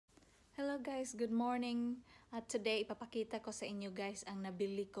Hello guys, good morning. At today ipapakita ko sa inyo guys ang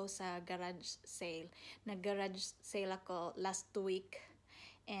nabili ko sa garage sale. Nag-garage sale ako last week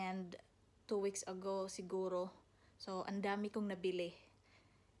and 2 weeks ago siguro. So ang dami kong nabili.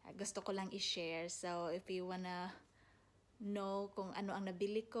 Gusto ko lang i-share. So if you wanna know kung ano ang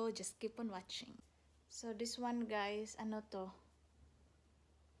nabili ko, just keep on watching. So this one guys, ano to?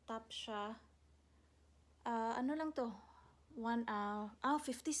 Top siya. Ano lang to? 50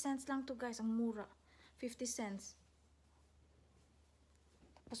 cents lang to guys. Ang mura. 50 cents.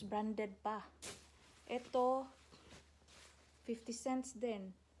 Tapos branded pa. Ito, 50 cents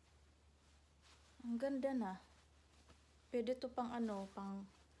din. Ang ganda na. Pwede to pang ano, pang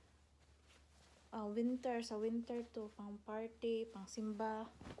winter. Sa winter to, pang party, pang simba.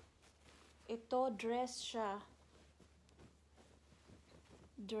 Ito, dress siya.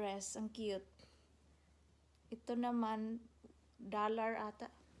 Dress, ang cute. Ito naman, dollar ata.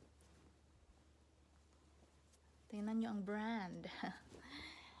 Tingnan nyo ang brand.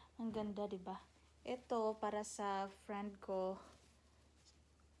 Ang ganda, diba? Ito, para sa friend ko,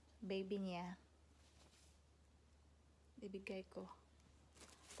 baby niya. Bibigay ko.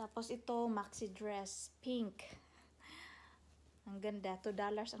 Tapos ito, maxi dress, pink. Ang ganda. $2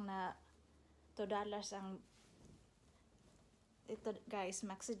 ang ito guys,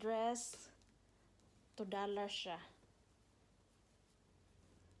 maxi dress. $2 siya.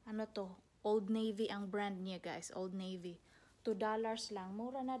 Ano to? Old Navy ang brand niya guys. Old Navy. $2 lang.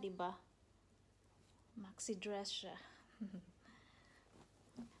 Mura na, diba? Maxi dress siya.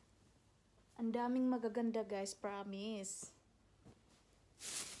 Ang daming magaganda guys. Promise.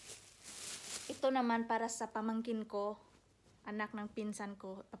 Ito naman para sa pamangkin ko. Anak ng pinsan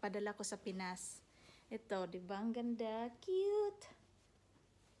ko. Papadala ko sa Pinas. Ito, diba? Ang ganda. Cute.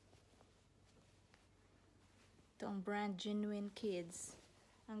 Ito ang brand Genuine Kids.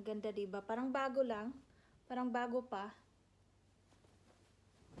 Ang ganda, diba? Parang bago lang. Parang bago pa.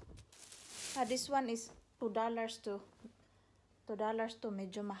 This one is $2 to. $2 to.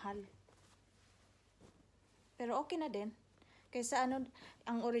 Medyo mahal. Pero okay na din. Kaysa ano,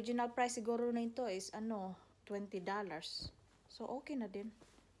 ang original price siguro na ito is ano, $20. So okay na din.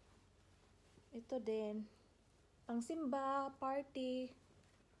 Ito din. Pang simba, party.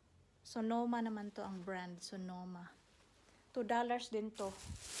 Sonoma naman to ang brand. Sonoma. $2 din to.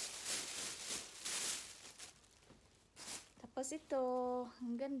 Tapos ito,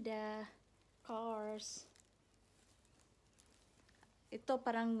 ang ganda. Cars. Ito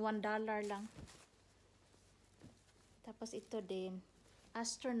parang $1 lang. Tapos ito din.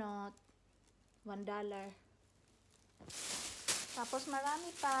 Astronaut. $1. Tapos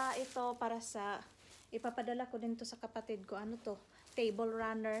marami pa ito para sa, ipapadala ko din to sa kapatid ko. Ano to? Table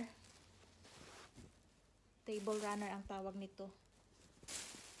runner. Table runner ang tawag nito.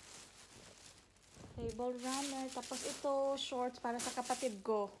 Table runner. Tapos ito, shorts para sa kapatid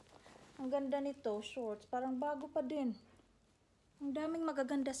ko. Ang ganda nito, shorts. Parang bago pa din. Ang daming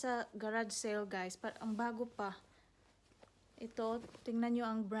magaganda sa garage sale, guys. Ang bago pa. Ito, tingnan nyo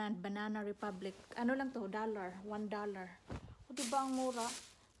ang brand, Banana Republic. Ano lang to? $1. O, diba ang mura?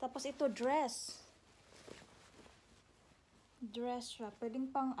 Tapos ito, dress. Dress siya.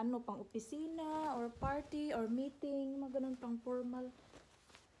 Pwedeng pang ano, pang opisina or party or meeting, mga ganun, pang formal.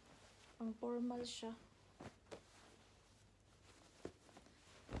 Pang formal siya.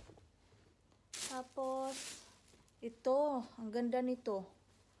 Tapos ito, ang ganda nito.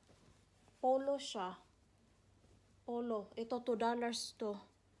 Polo siya. Polo. Ito $2 to.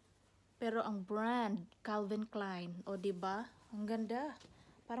 Pero ang brand Calvin Klein, o diba? Ang ganda.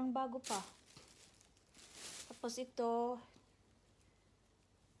 Parang bago pa. Tapos ito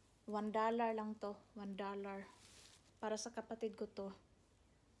 $1 lang to. $1. Para sa kapatid ko to.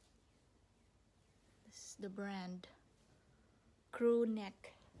 This is the brand. Crew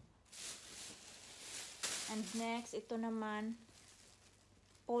neck. And next, ito naman.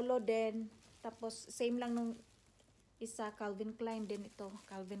 Polo din. Tapos same lang nung isa. Calvin Klein din ito.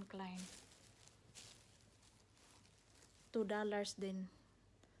 Calvin Klein. $2 din.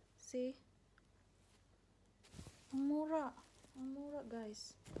 See? Ang mura. Ang mura,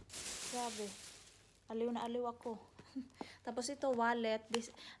 guys. Grabe. Aliw na aliw ako. Tapos ito, wallet.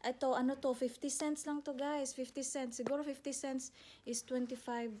 Ito, ano to? 50 cents lang to, guys. 50 cents. Siguro 50 cents is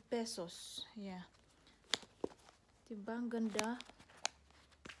 25 pesos. Yeah. Diba? Ang ganda.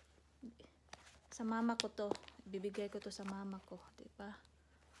 Sa mama ko to. Bibigay ko to sa mama ko. Diba?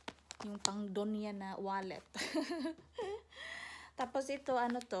 Yung pang donya na wallet. Tapos ito,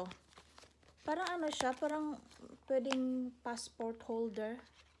 ano to? Parang ano siya, parang pwedeng passport holder.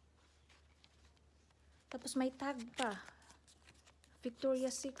 Tapos may tag pa.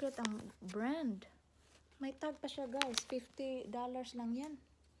 Victoria's Secret ang brand. May tag pa siya guys. $50 lang yan.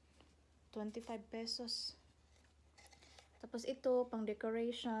 25 pesos. Tapos ito, pang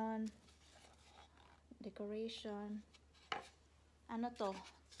decoration. Decoration. Ano to?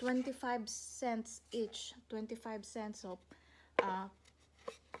 25 cents each. 25 cents. So,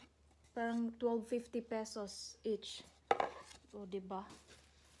 parang 12.50 pesos each. O, diba?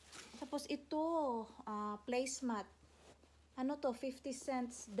 Tapos ito, placemat. Ano to? 50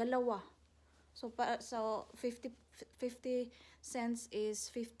 cents, dalawa. So 50 cents is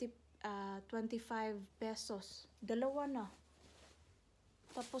 25 pesos. Dalawa na.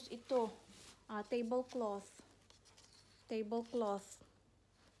 Tapos ito, tablecloth. Tablecloth.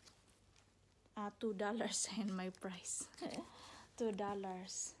 $2 and my price. $2.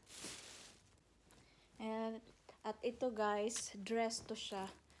 And at ito guys, dress to siya.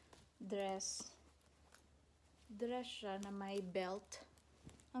 Dress siya na may belt.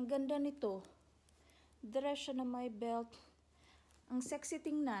 Ang ganda nito. Dress siya na may belt. Ang sexy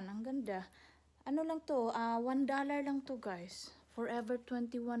tingnan. Ang ganda. Ano lang to? $1 lang to guys. Forever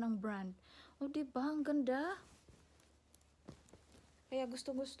 21 ang brand. O diba? Ang ganda. Kaya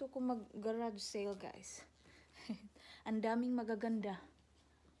gusto ko mag-garage sale guys. Ang daming magaganda.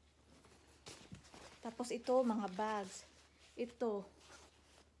 Tapos ito, mga bags. Ito.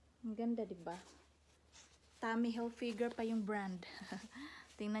 Ang ganda, diba? Tommy Hilfiger pa yung brand.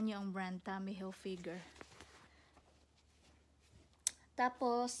 Tingnan nyo ang brand, Tommy Hilfiger.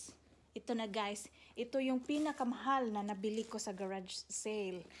 Tapos, ito na guys. Ito yung pinakamahal na nabili ko sa garage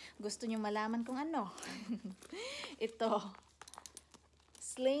sale. Gusto nyo malaman kung ano? Ito.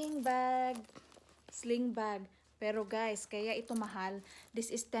 Sling bag. Sling bag. Pero guys, kaya ito mahal. This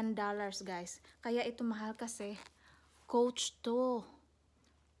is $10 guys. Kaya ito mahal kasi Coach to.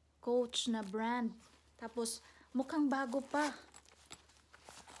 Coach na brand. Tapos mukhang bago pa.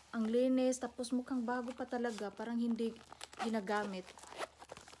 Ang linis. Tapos mukhang bago pa talaga. Parang hindi ginagamit.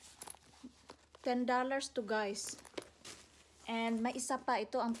 $10 to guys. And may isa pa.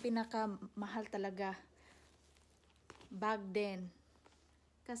 Ito ang pinakamahal talaga. Bag din.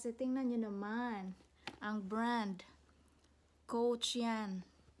 Kasi tingnan nyo naman. Ang brand. Coach yan.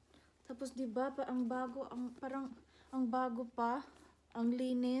 Tapos diba pa ang bago. Parang ang bago pa. Ang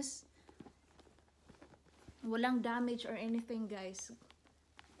linis. Walang damage or anything guys.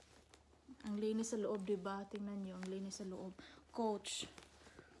 Ang linis sa loob, diba? Tingnan nyo, ang linis sa loob. Coach.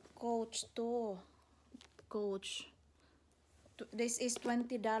 Coach to. Coach. This is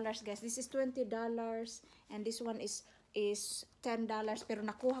 $20 guys. This is $20 and this one is $10. Pero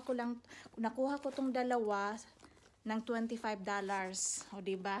nakuha ko tong dalawa ng $25. O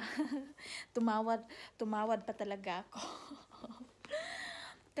diba? tumawad pa talaga ako.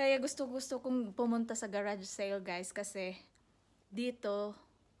 Kaya gusto kong pumunta sa garage sale guys kasi dito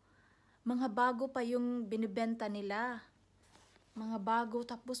mga bago pa yung binibenta nila. Mga bago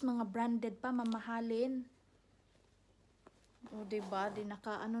tapos mga branded pa, mamahalin. O diba? Di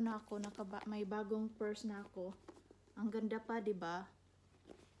may bagong purse na ako. Ang ganda pa, diba?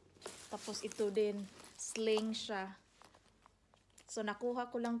 Tapos ito din, sling siya. So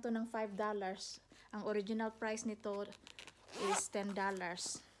nakuha ko lang to ng $5. Ang original price nito is $10.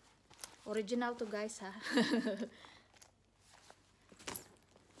 Original to guys ha.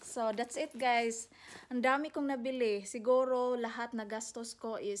 So that's it guys. Ang dami kong nabili. Siguro lahat na gastos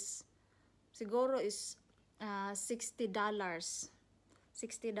ko is $60. $60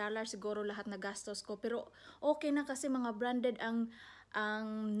 siguro lahat na gastos ko. Pero okay na kasi mga branded ang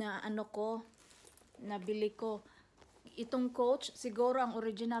nabili ko. Itong Coach, siguro ang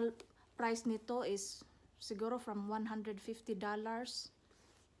original price nito is siguro from $150.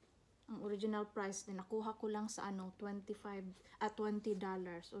 Ang original price din nakuha ko lang sa $20.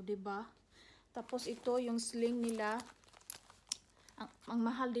 O diba? Tapos ito yung sling nila. Ang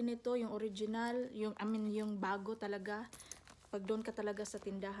mahal din ito, yung original, yung bago talaga. Pag doon ka talaga sa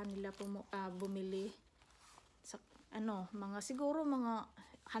tindahan nila bumili sa siguro mga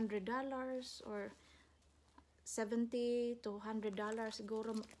 $100 or $70 to $100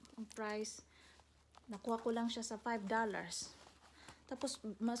 siguro ang price. Nakuha ko lang siya sa $5. Tapos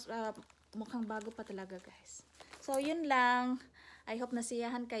mas mukhang bago pa talaga guys. So yun lang. I hope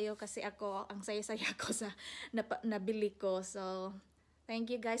nasiyahan kayo kasi ako ang saya-saya ko sa nabili ko. So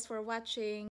thank you guys for watching.